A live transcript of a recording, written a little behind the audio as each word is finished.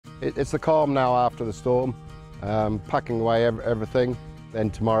It's the calm now after the storm, packing away everything. Then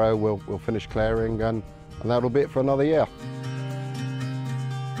tomorrow we'll finish clearing and that'll be it for another year.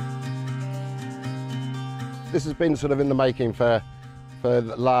 This has been sort of in the making for the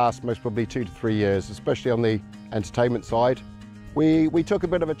last most probably 2 to 3 years, especially on the entertainment side. We took a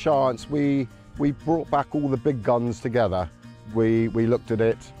bit of a chance. We brought back all the big guns together. We looked at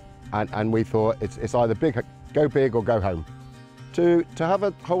it and we thought it's either go big or go home. To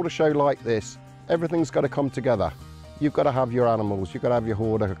hold a show like this, everything's got to come together. You've got to have your animals, you've got to have your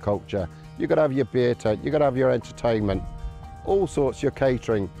horticulture, you've got to have your beer tent, you've got to have your entertainment, all sorts, your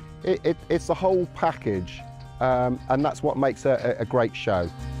catering. It's the whole package, and that's what makes a great show.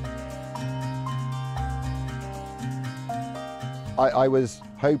 I was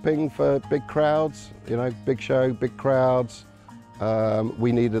hoping for big crowds, you know, big show, big crowds.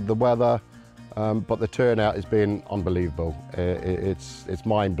 We needed the weather. But the turnout has been unbelievable. It's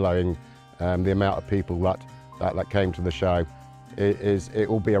mind-blowing, the amount of people that came to the show. It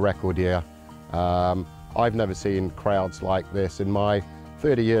will be a record year. I've never seen crowds like this in my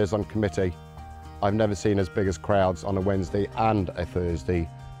 30 years on committee. I've never seen as big as crowds on a Wednesday and a Thursday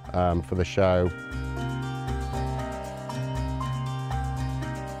for the show.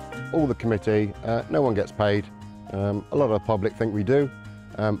 All the committee, no one gets paid. A lot of the public think we do,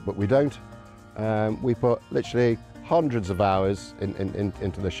 but we don't. We put literally hundreds of hours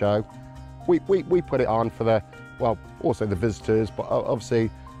into the show. We put it on for also the visitors, but obviously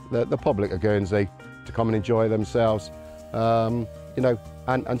the public of Guernsey to come and enjoy themselves. You know,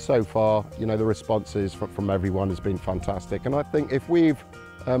 and so far, you know, the responses from everyone has been fantastic. And I think if we've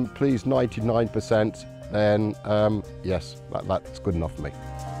pleased 99%, then yes, that's good enough for me.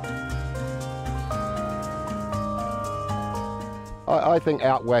 I think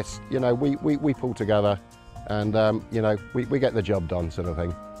out west, you know, we pull together and, you know, we get the job done, sort of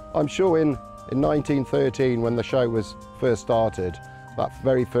thing. I'm sure in 1913, when the show was first started, that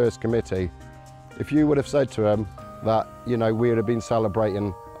very first committee, if you would have said to them that, you know, we would have been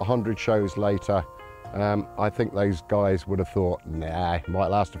celebrating 100 shows later, I think those guys would have thought, nah, it might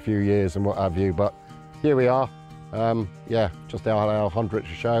last a few years and what have you, but here we are. Yeah, just our 100th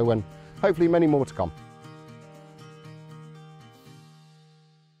show and hopefully many more to come.